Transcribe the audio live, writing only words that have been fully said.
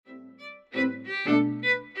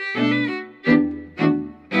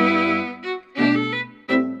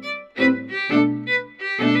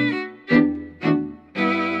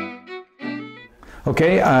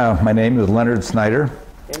Okay, my name is Leonard Snyder.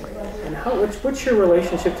 And what's your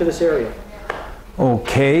relationship to this area?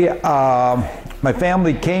 Okay, my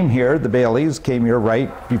family came here, the Baileys came here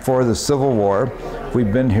right before the Civil War.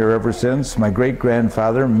 We've been here ever since. My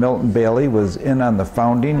great-grandfather, Milton Bailey, was in on the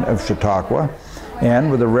founding of Chautauqua,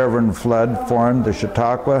 and with the Reverend Flood formed the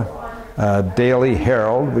Chautauqua Daily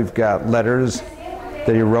Herald. We've got letters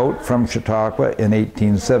that he wrote from Chautauqua in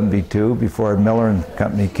 1872 before Miller and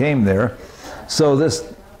Company came there. So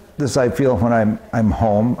this I feel when I'm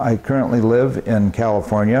home. I currently live in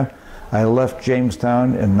California. I left Jamestown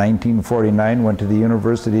in 1949, went to the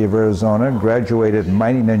University of Arizona, graduated in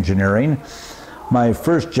mining engineering. My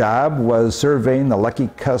first job was surveying the Lucky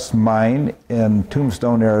Cuss mine in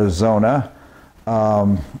Tombstone, Arizona.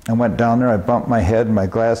 I went down there, I bumped my head, my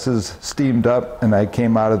glasses steamed up, and I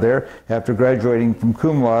came out of there. After graduating from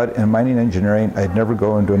cum laude in mining engineering, I'd never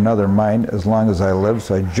go into another mine as long as I lived,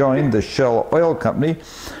 so I joined the Shell Oil Company,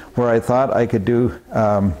 where I thought I could do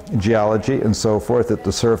geology and so forth at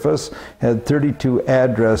the surface. Had 32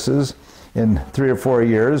 addresses in 3 or 4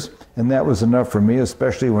 years, and that was enough for me,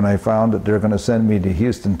 especially when I found that they're going to send me to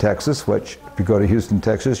Houston, Texas, which if you go to Houston,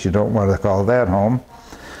 Texas, you don't want to call that home.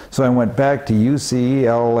 So I went back to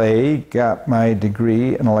UCLA, got my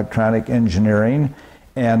degree in electronic engineering,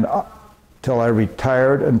 and till I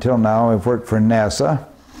retired until now, I've worked for NASA.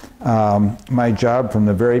 My job from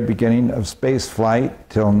the very beginning of space flight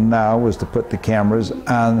till now was to put the cameras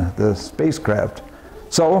on the spacecraft.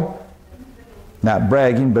 So, not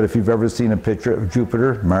bragging, but if you've ever seen a picture of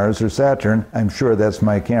Jupiter, Mars, or Saturn, I'm sure that's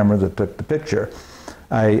my camera that took the picture.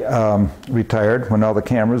 I retired when all the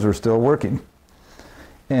cameras were still working.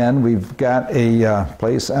 And we've got a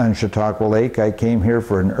place on Chautauqua Lake. I came here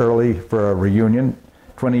for a reunion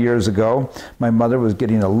 20 years ago. My mother was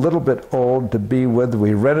getting a little bit old to be with.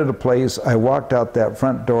 We rented a place. I walked out that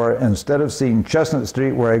front door. Instead of seeing Chestnut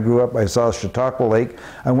Street where I grew up, I saw Chautauqua Lake.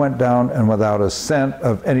 I went down and without a cent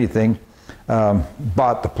of anything,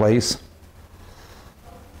 bought the place.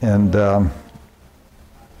 And got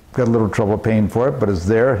a little trouble paying for it, but it's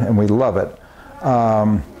there and we love it.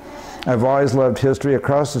 I've always loved history.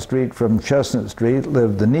 Across the street from Chestnut Street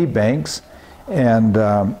lived the Niebanks, and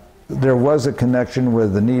there was a connection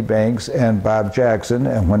with the Niebanks and Bob Jackson,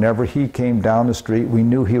 and whenever he came down the street, we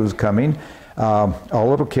knew he was coming. All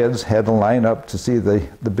little kids had to line up to see the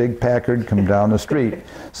big Packard come down the street.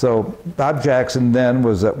 So Bob Jackson then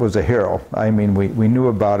was a hero. I mean, we knew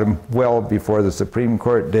about him well before the Supreme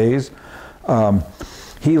Court days.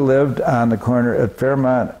 He lived on the corner at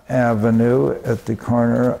Fairmount Avenue, at the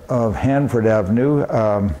corner of Hanford Avenue.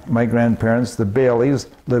 My grandparents, the Baileys,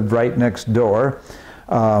 lived right next door.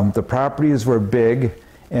 The properties were big,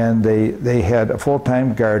 and they had a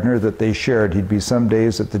full-time gardener that they shared. He'd be some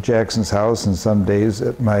days at the Jackson's house and some days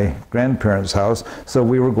at my grandparents' house. So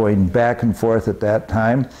we were going back and forth at that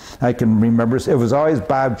time. I can remember, it was always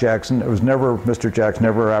Bob Jackson. It was never Mr. Jackson,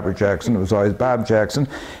 never Robert Jackson. It was always Bob Jackson.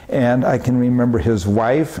 And I can remember his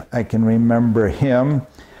wife. I can remember him.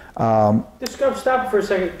 Stop for a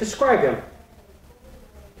second. Describe him.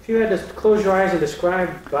 If you had to close your eyes and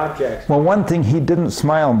describe Bob Jackson. Well, one thing, he didn't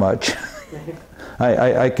smile much.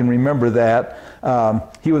 I can remember that.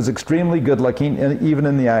 He was extremely good-looking, even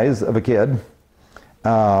in the eyes of a kid.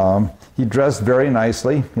 He dressed very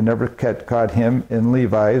nicely. You never caught him in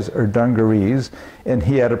Levi's or dungarees, and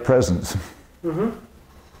he had a presence. Mm-hmm.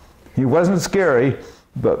 He wasn't scary,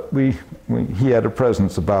 but he had a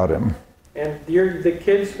presence about him. And the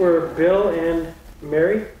kids were Bill and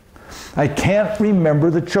Mary? I can't remember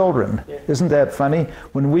the children. Yeah. Isn't that funny?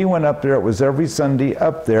 When we went up there, it was every Sunday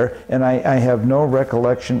up there, and I have no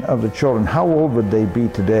recollection of the children. How old would they be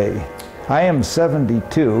today? I am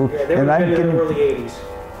 72, yeah, they and were I'm in the early 80s.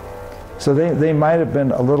 So they might have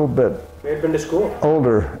been a little bit. They had been to school.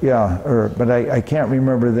 Older, yeah, but I can't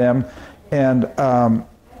remember them. And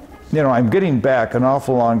you know, I'm getting back an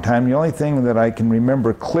awful long time. The only thing that I can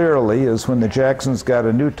remember clearly is when the Jacksons got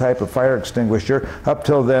a new type of fire extinguisher. Up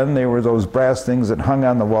till then, they were those brass things that hung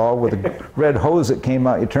on the wall with a red hose that came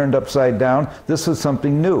out, you turned upside down. This was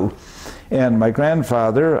something new. And my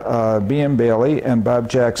grandfather, B.M. Bailey, and Bob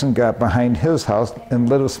Jackson got behind his house and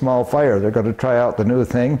lit a small fire. They're going to try out the new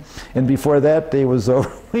thing. And before that day was over,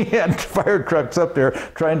 we had fire trucks up there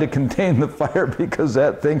trying to contain the fire because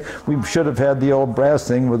that thing, we should have had the old brass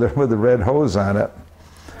thing with the red hose on it.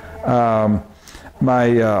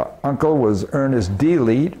 My uncle was Ernest D.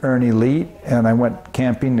 Leet, Ernie Leet, and I went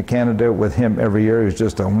camping to Canada with him every year. He was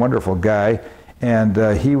just a wonderful guy.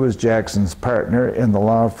 and he was Jackson's partner in the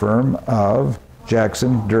law firm of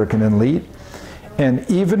Jackson, Durkin, and Leet. And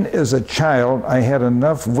even as a child, I had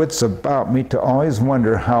enough wits about me to always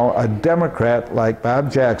wonder how a Democrat like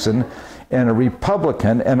Bob Jackson and a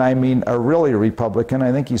Republican, and I mean a really Republican,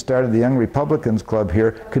 I think he started the Young Republicans Club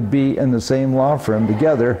here, could be in the same law firm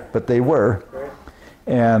together, but they were.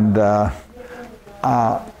 And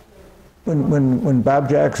when Bob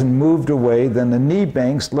Jackson moved away, then the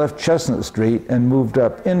Niebanks left Chestnut Street and moved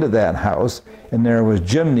up into that house. And there was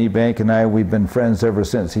Jim Niebank and I, we've been friends ever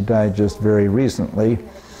since. He died just very recently.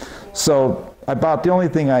 So about the only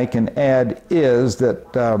thing I can add is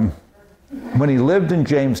that when he lived in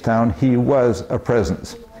Jamestown, he was a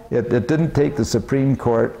presence. It didn't take the Supreme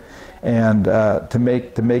Court and to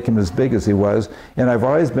make him as big as he was. And I've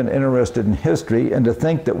always been interested in history, and to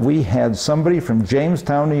think that we had somebody from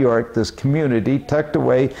Jamestown, New York, this community tucked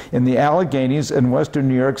away in the Alleghenies in western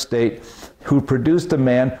New York State, who produced a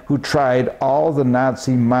man who tried all the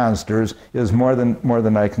Nazi monsters, is more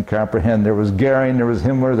than I can comprehend. There was Goering, there was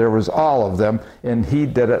Himmler, there was all of them, and he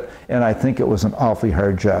did it, and I think it was an awfully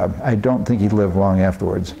hard job. I don't think he lived long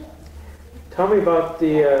afterwards. Tell me about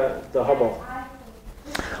the Hubble.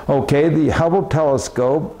 Okay, the Hubble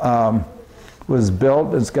Telescope was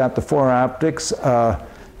built. It's got the 4 optics. I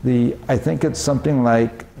think it's something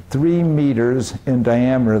like 3 meters in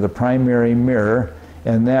diameter, the primary mirror,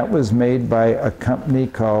 and that was made by a company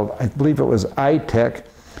called, I believe it was iTech.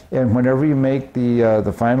 And whenever you make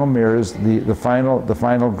the final mirrors, the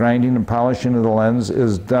final grinding and polishing of the lens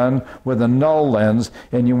is done with a null lens,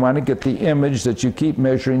 and you want to get the image that you keep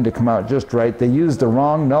measuring to come out just right. They used the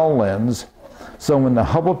wrong null lens. So when the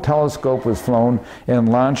Hubble telescope was flown and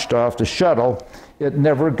launched off the shuttle, it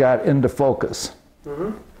never got into focus.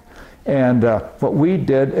 Mm-hmm. And what we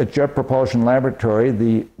did at Jet Propulsion Laboratory,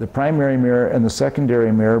 the primary mirror and the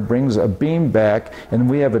secondary mirror brings a beam back, and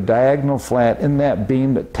we have a diagonal flat in that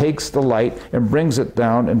beam that takes the light and brings it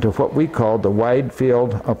down into what we call the wide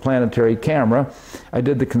field planetary camera. I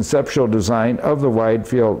did the conceptual design of the wide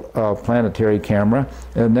field planetary camera,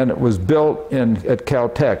 and then it was built at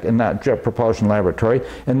Caltech and not Jet Propulsion Laboratory,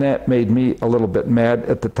 and that made me a little bit mad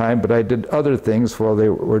at the time, but I did other things while they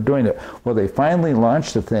were doing it. Well, they finally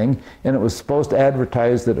launched the thing, and it was supposed to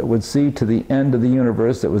advertise that it would see to the end of the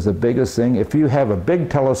universe. It was the biggest thing. If you have a big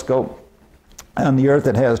telescope on the Earth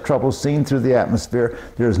that has trouble seeing through the atmosphere,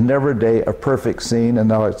 there's never a day a perfect scene, and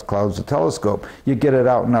now it's clouds the telescope. You get it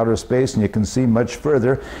out in outer space and you can see much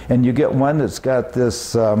further, and you get one that's got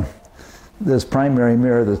this this primary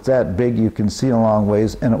mirror that's that big you can see a long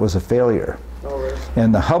ways, and it was a failure. Oh, really?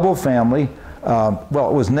 And the Hubble family, well,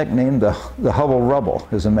 it was nicknamed the Hubble Rubble,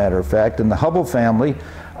 as a matter of fact, and the Hubble family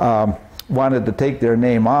wanted to take their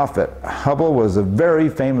name off it. Hubble was a very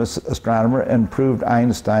famous astronomer and proved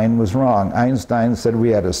Einstein was wrong. Einstein said we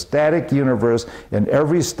had a static universe, and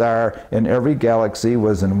every star in every galaxy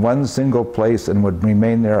was in one single place and would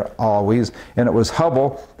remain there always. And it was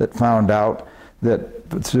Hubble that found out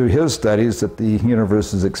that through his studies that the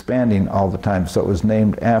universe is expanding all the time, so it was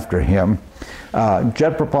named after him.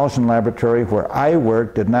 Jet Propulsion Laboratory, where I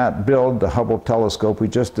worked, did not build the Hubble telescope. We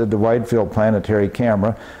just did the wide field planetary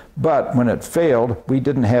camera. But when it failed, we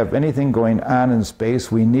didn't have anything going on in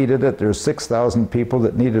space. We needed it. There's 6,000 people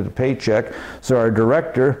that needed a paycheck. So our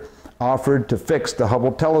director offered to fix the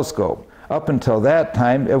Hubble telescope. Up until that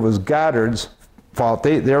time, it was Goddard's fault.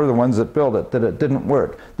 They were the ones that built it, that it didn't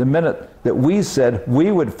work. The minute that we said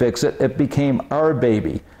we would fix it, it became our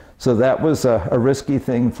baby. So that was a risky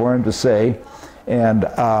thing for him to say. And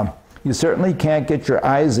you certainly can't get your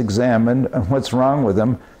eyes examined and what's wrong with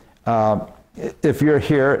them. If you're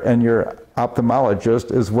here and your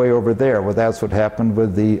ophthalmologist is way over there, well, that's what happened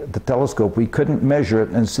with the telescope. We couldn't measure it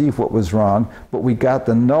and see what was wrong, but we got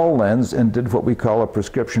the null lens and did what we call a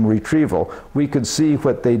prescription retrieval. We could see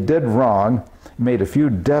what they did wrong, made a few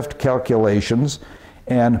deft calculations,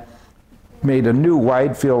 and made a new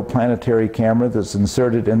wide field planetary camera that's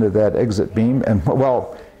inserted into that exit beam. And,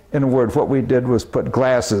 well, in a word, what we did was put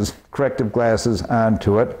glasses, corrective glasses,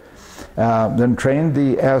 onto it. Then trained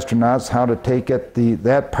the astronauts how to take it,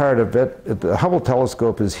 that part of it. The Hubble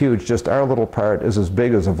telescope is huge, just our little part is as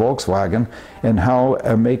big as a Volkswagen, and how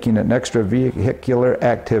making an extravehicular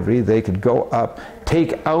activity, they could go up,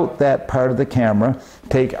 take out that part of the camera,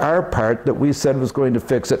 take our part that we said was going to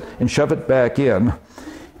fix it, and shove it back in.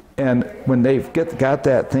 And when they got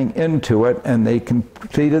that thing into it and they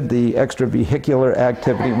completed the extravehicular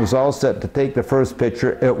activity and was all set to take the first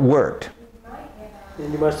picture, it worked.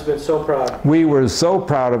 And you must have been so proud. We were so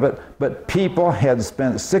proud of it, but people had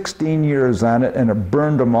spent 16 years on it and it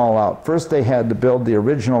burned them all out. First they had to build the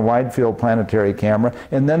original wide field planetary camera,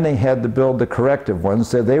 and then they had to build the corrective one.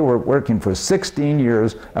 So they were working for 16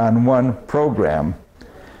 years on one program,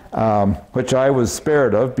 which I was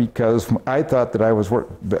spared of because I thought that I was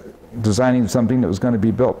designing something that was going to be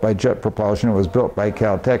built by jet propulsion. It was built by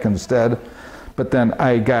Caltech instead. But then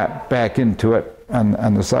I got back into it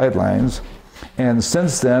on the sidelines. And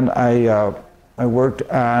since then, I worked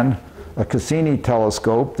on a Cassini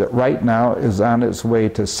telescope that right now is on its way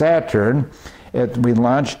to Saturn. We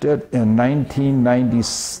launched it in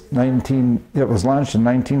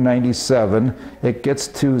 1997. It gets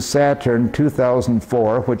to Saturn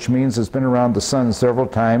 2004, which means it's been around the sun several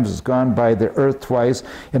times. It's gone by the Earth twice,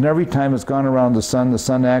 and every time it's gone around the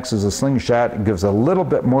sun acts as a slingshot. It gives a little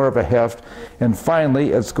bit more of a heft, and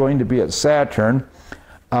finally it's going to be at Saturn.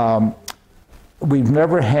 We've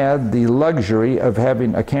never had the luxury of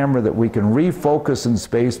having a camera that we can refocus in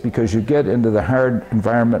space, because you get into the hard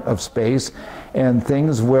environment of space and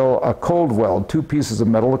things will cold weld. Two pieces of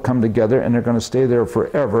metal will come together and they're going to stay there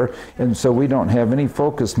forever, and so we don't have any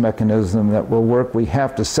focus mechanism that will work. We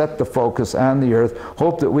have to set the focus on the Earth,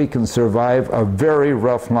 hope that we can survive a very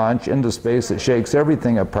rough launch into space that shakes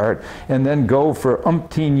everything apart, and then go for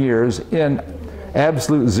umpteen years in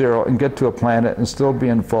absolute zero and get to a planet and still be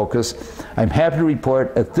in focus. I'm happy to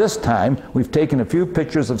report at this time we've taken a few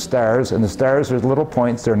pictures of stars, and the stars are little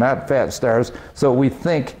points, they're not fat stars, so we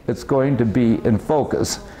think it's going to be in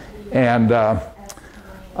focus. And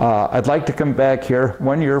I'd like to come back here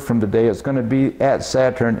 1 year from today. It's going to be at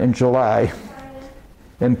Saturn in July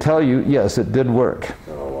and tell you, yes, it did work.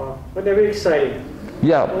 Oh, wow. Wouldn't that be exciting?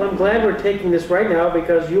 Yeah. Well, I'm glad we're taking this right now,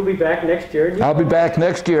 because you'll be back next year. I'll be back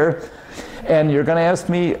next year. And you're going to ask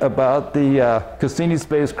me about the Cassini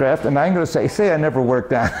spacecraft, and I'm going to say I never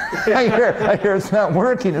worked on it. I hear it's not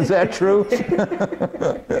working. Is that true?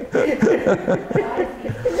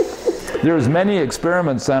 There's many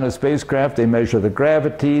experiments on a spacecraft. They measure the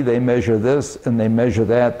gravity, they measure this, and they measure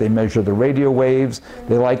that. They measure the radio waves.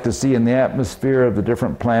 They like to see in the atmosphere of the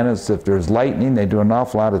different planets if there's lightning. They do an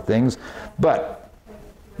awful lot of things. But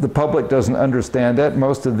the public doesn't understand that.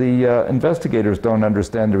 Most of the investigators don't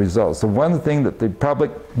understand the results. So one thing that the public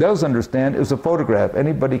does understand is a photograph.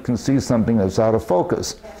 Anybody can see something that's out of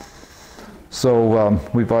focus. So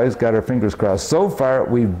we've always got our fingers crossed. So far,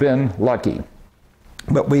 we've been lucky.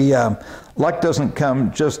 But luck doesn't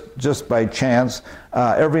come just by chance.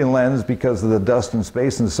 Every lens, because of the dust in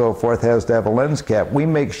space and so forth, has to have a lens cap. We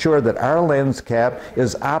make sure that our lens cap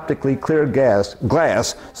is optically clear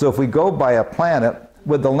glass. So if we go by a planet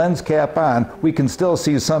with the lens cap on, we can still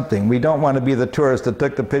see something. We don't want to be the tourist that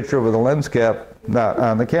took the picture with a lens cap not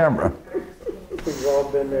on the camera. We've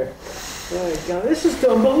all been there. Oh my God, this is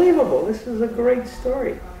unbelievable. This is a great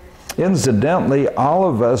story. Incidentally, all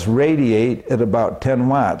of us radiate at about 10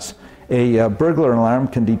 watts. A burglar alarm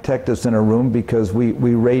can detect us in a room because we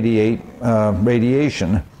radiate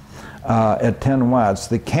radiation at 10 watts.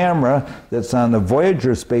 The camera that's on the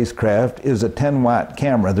Voyager spacecraft is a 10-watt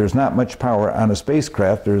camera. There's not much power on a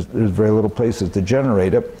spacecraft. There's very little places to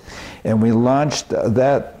generate it. And we launched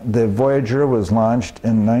that. The Voyager was launched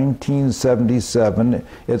in 1977.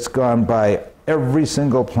 It's gone by every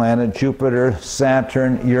single planet, Jupiter,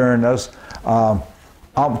 Saturn, Uranus,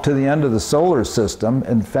 up to the end of the solar system.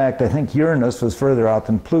 In fact, I think Uranus was further out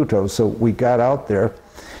than Pluto, so we got out there.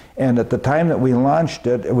 And at the time that we launched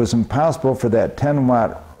it, it was impossible for that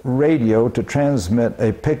 10-watt radio to transmit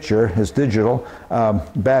a picture, as digital,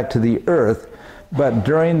 back to the Earth. But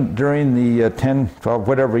during the 10, 12,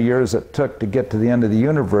 whatever years it took to get to the end of the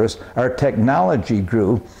universe, our technology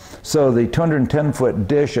grew. So the 210-foot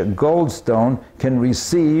dish at Goldstone can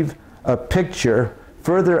receive a picture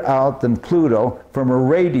further out than Pluto from a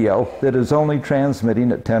radio that is only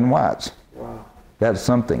transmitting at 10 watts. Wow. That's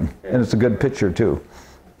something. And it's a good picture, too.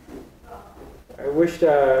 I wished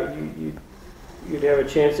you'd have a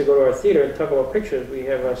chance to go to our theater and talk about pictures. We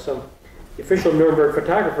have the official Nuremberg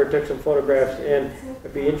photographer took some photographs, and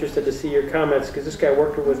I'd be interested to see your comments, because this guy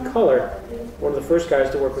worked with color, one of the first guys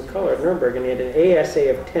to work with color at Nuremberg, and he had an ASA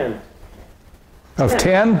of 10. Of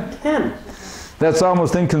 10? 10. That's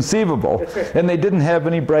almost inconceivable. That's right. And they didn't have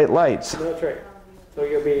any bright lights. No, that's right. So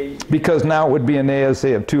you'll be... Because now it would be an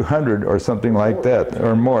ASA of 200 or something like that,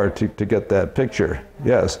 or more, to get that picture.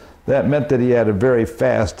 Yes. That meant that he had a very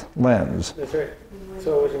fast lens. That's right.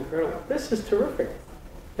 So it was incredible. This is terrific.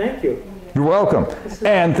 Thank you. You're welcome.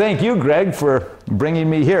 And thank you, Greg, for bringing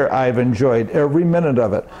me here. I've enjoyed every minute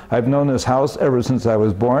of it. I've known this house ever since I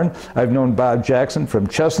was born. I've known Bob Jackson from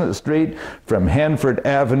Chestnut Street, from Hanford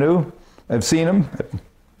Avenue, I've seen him, I've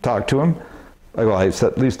talked to him. Well,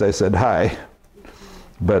 at least I said hi.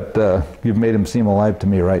 But you've made him seem alive to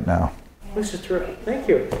me right now. This is terrific. Thank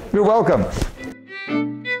you. You're welcome.